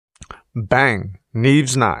Bang!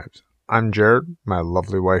 Neeves knives. I'm Jared. My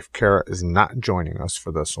lovely wife Kara is not joining us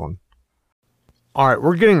for this one. Alright,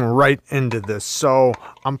 we're getting right into this. So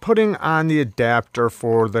I'm putting on the adapter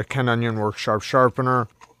for the Ken Onion Work Sharp Sharpener.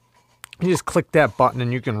 You just click that button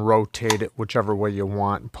and you can rotate it whichever way you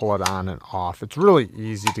want and pull it on and off. It's really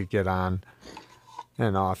easy to get on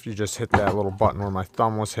and off. You just hit that little button where my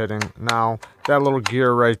thumb was hitting. Now that little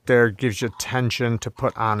gear right there gives you tension to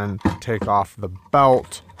put on and take off the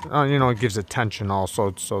belt. It gives it tension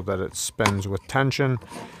also so that it spins with tension.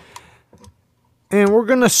 And we're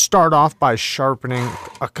going to start off by sharpening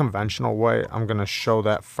a conventional way. I'm going to show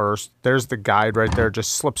that first. There's the guide right there.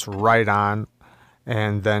 Just slips right on.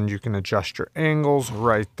 And then you can adjust your angles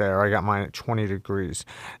right there. I got mine at 20 degrees.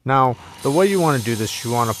 Now, the way you want to do this,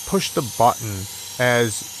 you want to push the button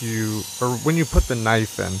when you put the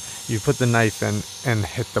knife in. You put the knife in and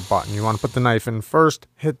hit the button. You want to put the knife in first,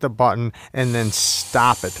 hit the button, and then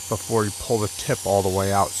stop it before you pull the tip all the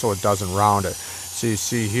way out so it doesn't round it. So you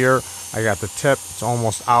see here, I got the tip, it's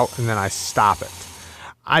almost out, and then I stop it.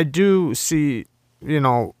 I do see,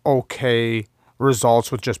 okay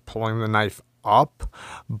results with just pulling the knife up,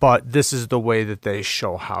 but this is the way that they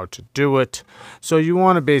show how to do it. So you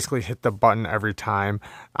want to basically hit the button every time.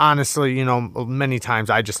 Honestly, many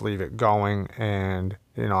times I just leave it going and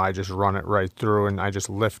I just run it right through and I just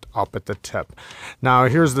lift up at the tip. Now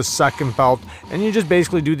here's the second belt, and you just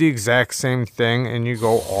basically do the exact same thing and you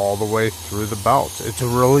go all the way through the belt. It's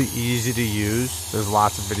really easy to use. There's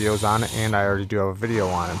lots of videos on it, and I already do have a video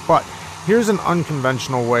on it. But here's an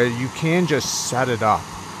unconventional way. You can just set it up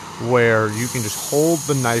where you can just hold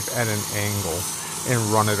the knife at an angle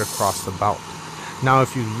and run it across the belt. Now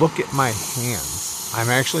if you look at my hands, I'm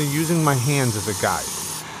actually using my hands as a guide.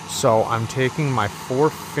 So I'm taking my 4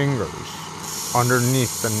 fingers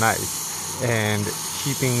underneath the knife and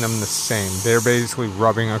keeping them the same. They're basically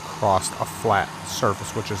rubbing across a flat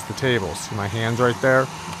surface, which is the table. See my hands right there?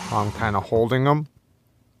 I'm kind of holding them.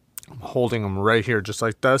 I'm holding them right here just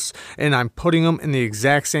like this, and I'm putting them in the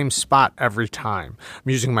exact same spot every time. I'm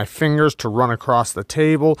using my fingers to run across the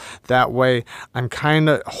table. That way I'm kind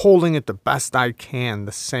of holding it the best I can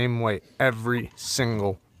the same way every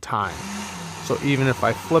single time. So even if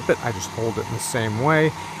I flip it, I just hold it in the same way,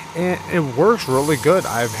 and it works really good.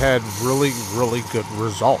 I've had really good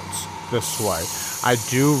results this way. I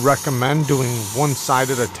do recommend doing one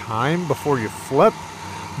side at a time before you flip,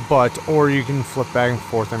 or you can flip back and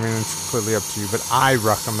forth. I mean, it's completely up to you, but I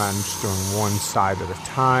recommend just doing one side at a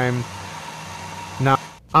time. Now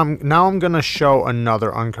I'm going to show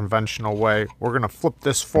another unconventional way. We're going to flip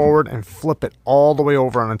this forward and flip it all the way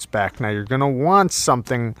over on its back. Now you're going to want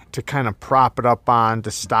something to kind of prop it up on to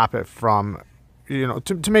stop it from,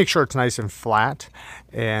 to make sure it's nice and flat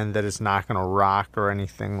and that it's not going to rock or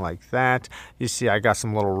anything like that. You see I got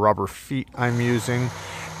some little rubber feet I'm using.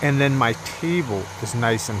 And then my table is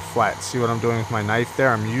nice and flat. See what I'm doing with my knife there?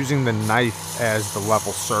 I'm using the knife as the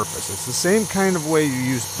level surface. It's the same kind of way you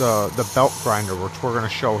use the belt grinder, which we're going to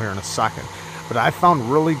show here in a second. But I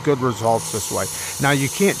found really good results this way. Now you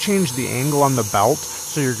can't change the angle on the belt,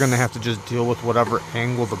 so you're going to have to just deal with whatever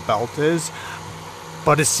angle the belt is.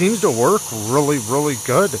 But it seems to work really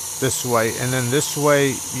good this way. And then this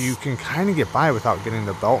way you can kind of get by without getting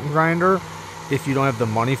the belt grinder. If you don't have the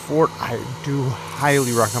money for it, I do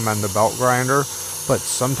highly recommend the belt grinder. But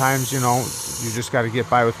sometimes, you just got to get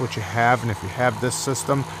by with what you have. And if you have this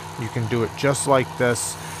system, you can do it just like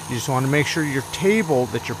this. You just want to make sure your table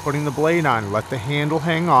that you're putting the blade on, let the handle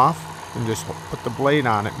hang off and just put the blade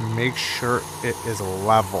on it and make sure it is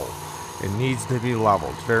level. It needs to be level.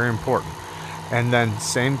 It's very important. And then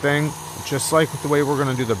same thing, just like the way we're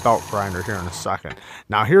going to do the belt grinder here in a second.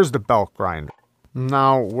 Now here's the belt grinder.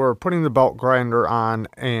 Now we're putting the belt grinder on,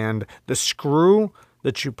 and the screw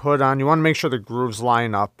that you put on, you want to make sure the grooves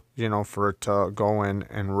line up, for it to go in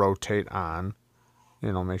and rotate on.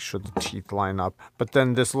 Make sure the teeth line up. But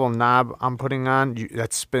then this little knob I'm putting on,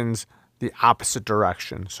 that spins the opposite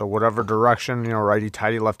direction. So whatever direction,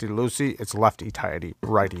 righty-tighty, lefty-loosey, it's lefty-tighty,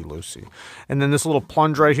 righty-loosey. And then this little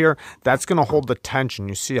plunge right here, that's going to hold the tension.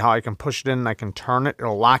 You see how I can push it in and I can turn it.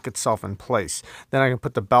 It'll lock itself in place. Then I can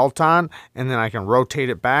put the belt on, and then I can rotate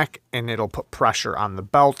it back, and it'll put pressure on the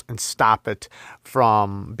belt and stop it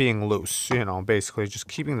from being loose. Basically just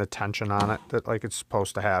keeping the tension on it like it's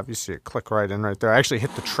supposed to have. You see it click right in right there. I actually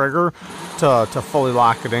hit the trigger to fully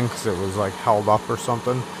lock it in because it was like held up or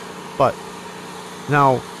something. But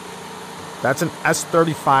now that's an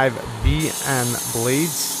S35 BN blade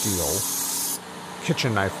steel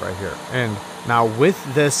kitchen knife right here. And now with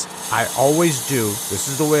this, I always do, this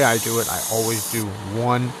is the way I do it, I always do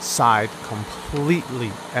one side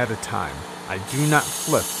completely at a time. I do not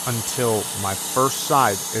flip until my first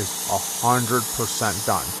side is 100%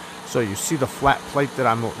 done. So you see the flat plate that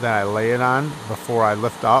I lay it on before I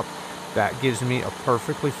lift up? That gives me a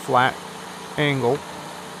perfectly flat angle.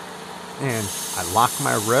 And I lock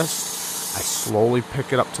my wrist. I slowly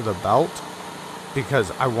pick it up to the belt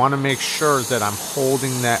because I want to make sure that I'm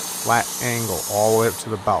holding that flat angle all the way up to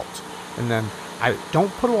the belt. And then I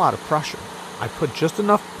don't put a lot of pressure. I put just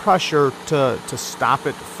enough pressure to stop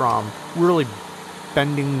it from really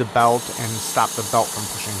bending the belt and stop the belt from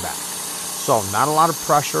pushing back. So not a lot of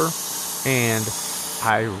pressure, and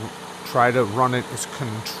I try to run it as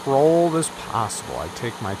controlled as possible. I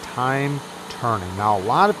take my time turning. Now a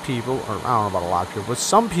lot of people, or I don't know about a lot of people, but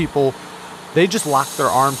some people, they just lock their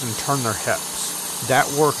arms and turn their hips. That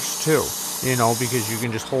works too, you know, because you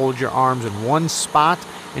can just hold your arms in one spot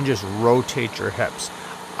and just rotate your hips.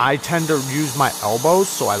 I tend to use my elbows,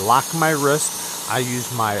 so I lock my wrist. I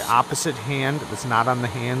use my opposite hand that's not on the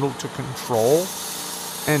handle to control.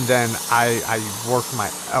 And then I work my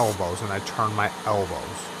elbows and I turn my elbows.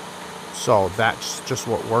 So that's just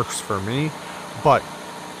what works for me. But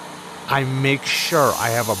I make sure I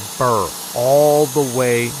have a burr all the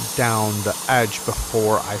way down the edge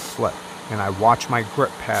before I flip. And I watch my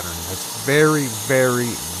grip pattern. It's very,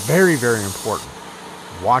 very, very, very important.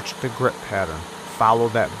 Watch the grip pattern. Follow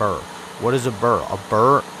that burr. What is a burr? A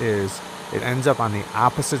burr is, it ends up on the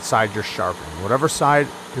opposite side you're sharpening. Whatever side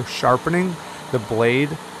you're sharpening, the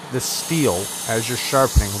blade, the steel, as you're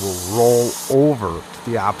sharpening, will roll over to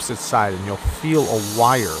the opposite side, and you'll feel a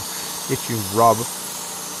wire if you rub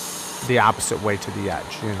the opposite way to the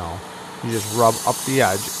edge. You know, you just rub up the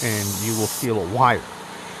edge and you will feel a wire.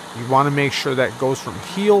 You want to make sure that goes from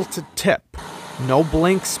heel to tip, no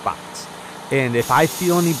blank spots. And if I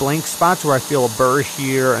feel any blank spots where I feel a burr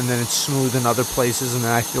here and then it's smooth in other places and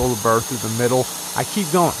then I feel the burr through the middle, I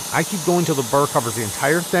keep going. I keep going till the burr covers the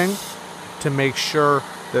entire thing to make sure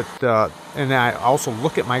that, and I also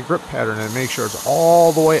look at my grip pattern and make sure it's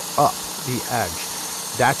all the way up the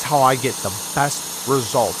edge. That's how I get the best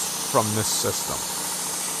results from this system.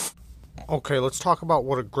 Okay, let's talk about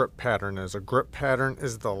what a grip pattern is. A grip pattern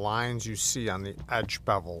is the lines you see on the edge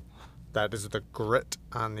bevel. That is the grit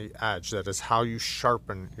on the edge. That is how you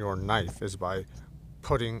sharpen your knife, is by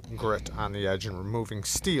putting grit on the edge and removing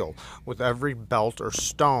steel. With every belt or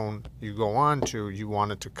stone you go on to, you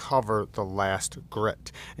want it to cover the last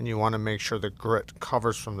grit. And you want to make sure the grit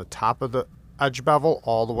covers from the top of the edge bevel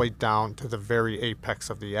all the way down to the very apex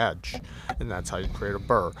of the edge. And that's how you create a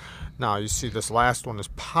burr. Now you see this last one is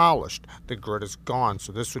polished. The grit is gone.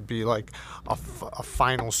 So this would be like a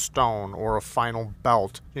final stone or a final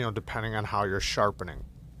belt, you know, depending on how you're sharpening.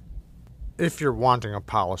 If you're wanting a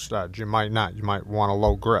polished edge, you might not. You might want a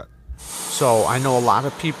low grit. So I know a lot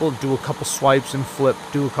of people do a couple swipes and flip,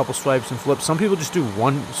 do a couple swipes and flip. Some people just do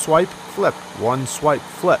one swipe, flip, one swipe,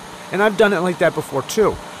 flip. And I've done it like that before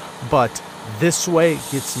too. But this way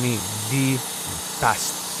gets me the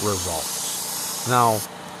best results. Now,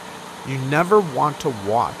 you never want to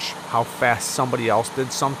watch how fast somebody else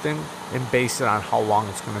did something and base it on how long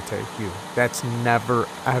it's going to take you. That's never,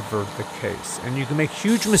 ever the case. And you can make a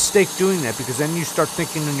huge mistake doing that, because then you start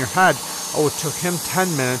thinking in your head, oh, it took him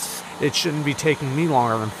 10 minutes. It shouldn't be taking me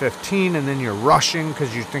longer than 15. And then you're rushing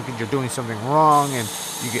because you're thinking you're doing something wrong and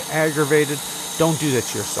you get aggravated. Don't do that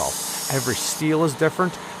to yourself. Every steel is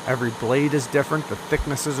different. Every blade is different. The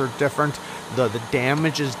thicknesses are different. The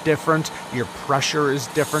damage is different. Your pressure is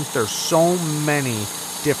different. There's so many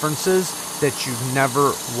differences that you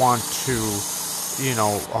never want to,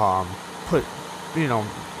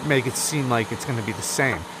 make it seem like it's going to be the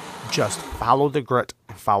same. Just follow the grit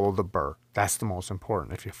and follow the burr. That's the most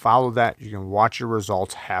important. If you follow that, you can watch your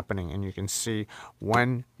results happening and you can see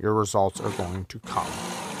when your results are going to come.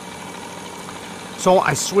 So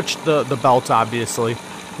I switched the belt, obviously.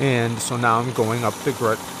 And so now I'm going up the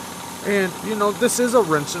grit. And, this is a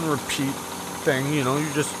rinse and repeat thing. You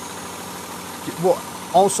just... Well,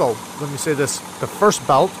 also, let me say this. The first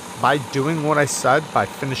belt, by doing what I said, by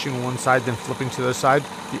finishing one side, then flipping to the other side,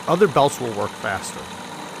 the other belts will work faster.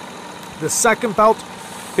 The second belt,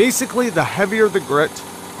 basically, the heavier the grit,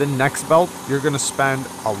 the next belt, you're going to spend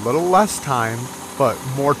a little less time, but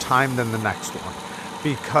more time than the next one.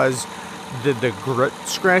 Because the grit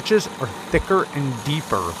scratches are thicker and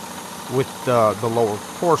deeper with the lower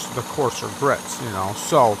course, the coarser grits,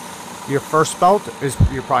 So your first belt is,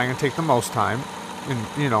 you're probably going to take the most time in,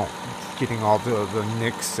 getting all the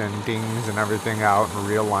nicks and dings and everything out and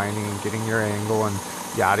realigning and getting your angle and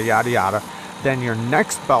yada, yada, yada. Then your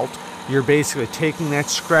next belt, you're basically taking that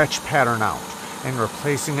scratch pattern out and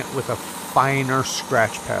replacing it with a finer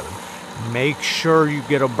scratch pattern. Make sure you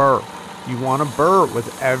get a burr. You want a burr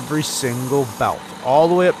with every single belt, all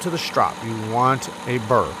the way up to the strap. You want a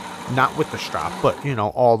burr, not with the strap, but you know,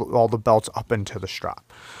 all the belts up into the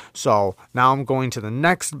strap. So now I'm going to the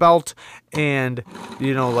next belt, and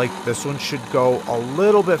you know, like this one should go a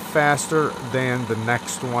little bit faster than the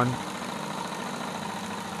next one.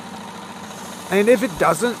 And if it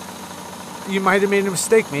doesn't, you might have made a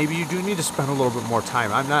mistake. Maybe you do need to spend a little bit more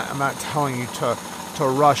time. I'm not telling you to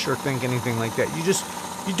rush or think anything like that.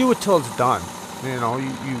 You do it till it's done. You know,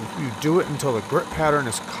 you do it until the grip pattern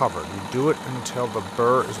is covered. You do it until the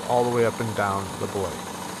burr is all the way up and down the blade.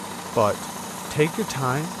 But take your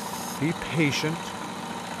time, be patient,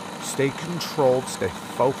 stay controlled, stay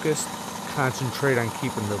focused, concentrate on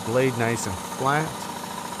keeping the blade nice and flat,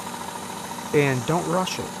 and don't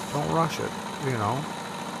rush it. Don't rush it, you know.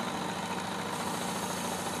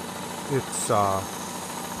 It's,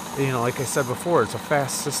 you know, like I said before, it's a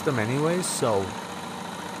fast system anyways, so,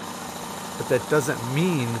 but that doesn't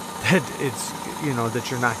mean that it's, you know,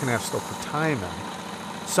 that you're not going to have to still put time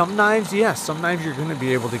in. Some knives, yes, some knives you're going to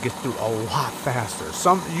be able to get through a lot faster.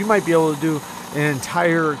 Some, you might be able to do an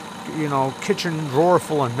entire, you know, kitchen drawer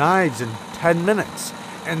full of knives in 10 minutes.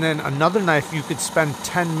 And then another knife you could spend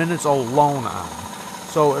 10 minutes alone on.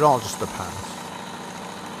 So it all just depends.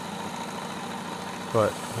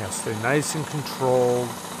 But yeah, stay nice and controlled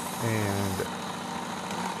and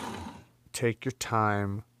take your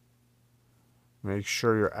time. Make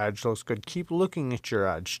sure your edge looks good. Keep looking at your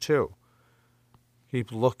edge too.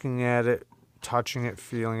 Keep looking at it, touching it,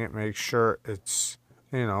 feeling it. Make sure it's,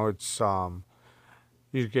 you know, it's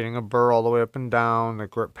you're getting a burr all the way up and down. The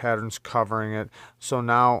grip pattern's covering it. So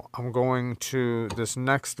now I'm going to this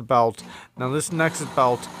next belt. Now this next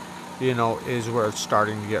belt, you know, is where it's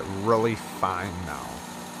starting to get really fine now.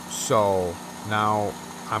 So now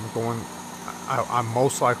I'm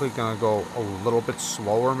most likely going to go a little bit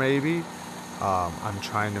slower maybe. I'm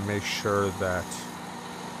trying to make sure that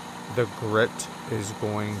the grit is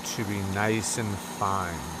going to be nice and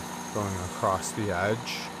fine going across the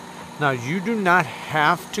edge. Now you do not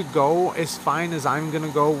have to go as fine as I'm going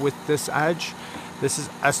to go with this edge. This is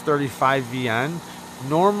S35 VN.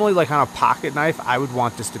 Normally, like on a pocket knife, I would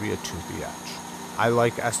want this to be a toothy edge. I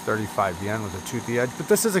like S35 VN with a toothy edge, but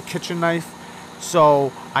this is a kitchen knife.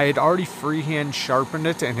 So I had already freehand sharpened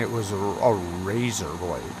it, and it was a razor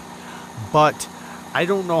blade. But I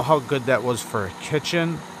don't know how good that was for a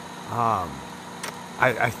kitchen.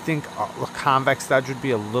 I think a convex edge would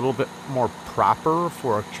be a little bit more proper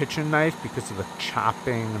for a kitchen knife because of the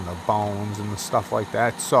chopping and the bones and the stuff like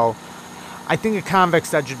that. So I think a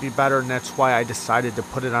convex edge would be better, and that's why I decided to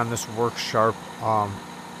put it on this work sharp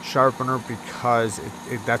sharpener, because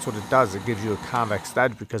that's what it does. It gives you a convex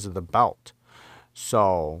edge because of the belt.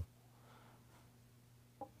 So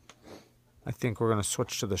I think we're going to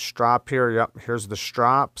switch to the strap here. Yep, here's the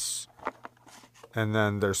straps. And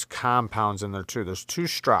then there's compounds in there too. There's two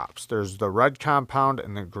straps. There's the red compound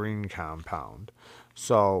and the green compound.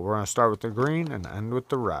 So we're going to start with the green and end with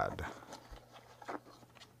the red.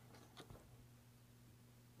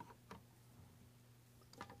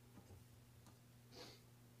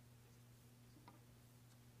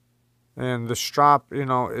 And the strap, you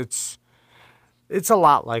know, it's a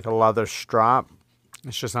lot like a leather strap.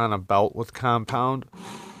 It's just on a belt with compound.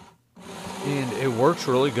 And it works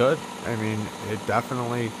really good. I mean, it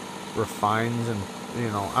definitely refines and, you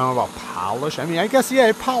know, I don't know about polish. I mean, I guess, yeah,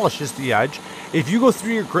 it polishes the edge. If you go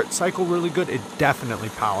through your grit cycle really good, it definitely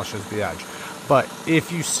polishes the edge. But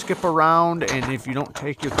if you skip around and if you don't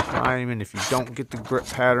take your time and if you don't get the grip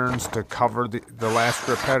patterns to cover the last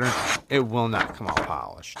grip pattern, it will not come out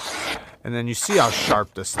polished. And then you see how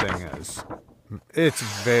sharp this thing is. It's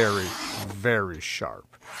very, very sharp.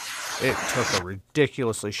 It took a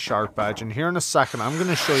ridiculously sharp edge. And here in a second, I'm going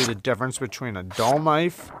to show you the difference between a dull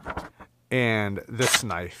knife and this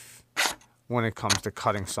knife when it comes to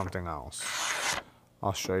cutting something else.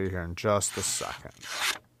 I'll show you here in just a second.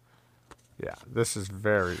 Yeah, this is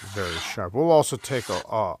very, very sharp. We'll also take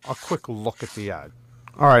a quick look at the edge.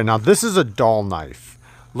 All right, now this is a dull knife.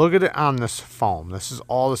 Look at it on this foam. This is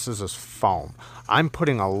all this is foam. I'm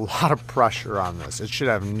putting a lot of pressure on this. It should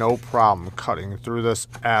have no problem cutting through this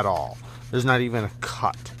at all. There's not even a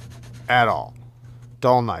cut at all.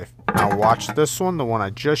 Dull knife. Now watch this one, the one I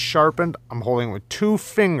just sharpened. I'm holding with 2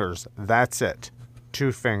 fingers. That's it.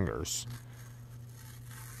 2 fingers.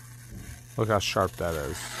 Look how sharp that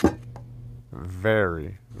is.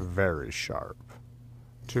 Very, very sharp.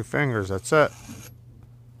 2 fingers, that's it.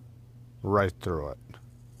 Right through it.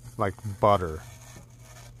 Like butter.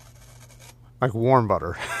 Like warm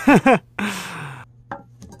butter.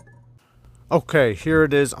 Okay, here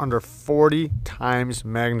it is under 40 times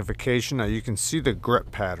magnification. Now you can see the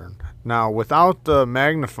grip pattern. Now without the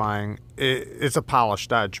magnifying, it's a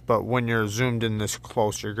polished edge, but when you're zoomed in this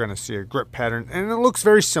close, you're going to see a grip pattern, and it looks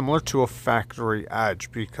very similar to a factory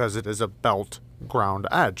edge because it is a belt ground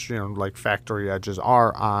edge, you know, like factory edges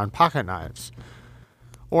are on pocket knives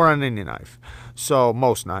or on any knife. So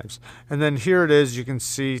most knives. And then here it is, you can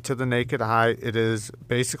see to the naked eye, it is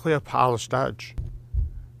basically a polished edge.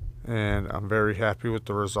 And I'm very happy with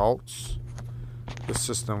the results. This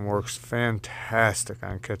system works fantastic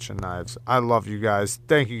on kitchen knives. I love you guys.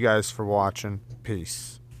 Thank you guys for watching.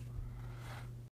 Peace.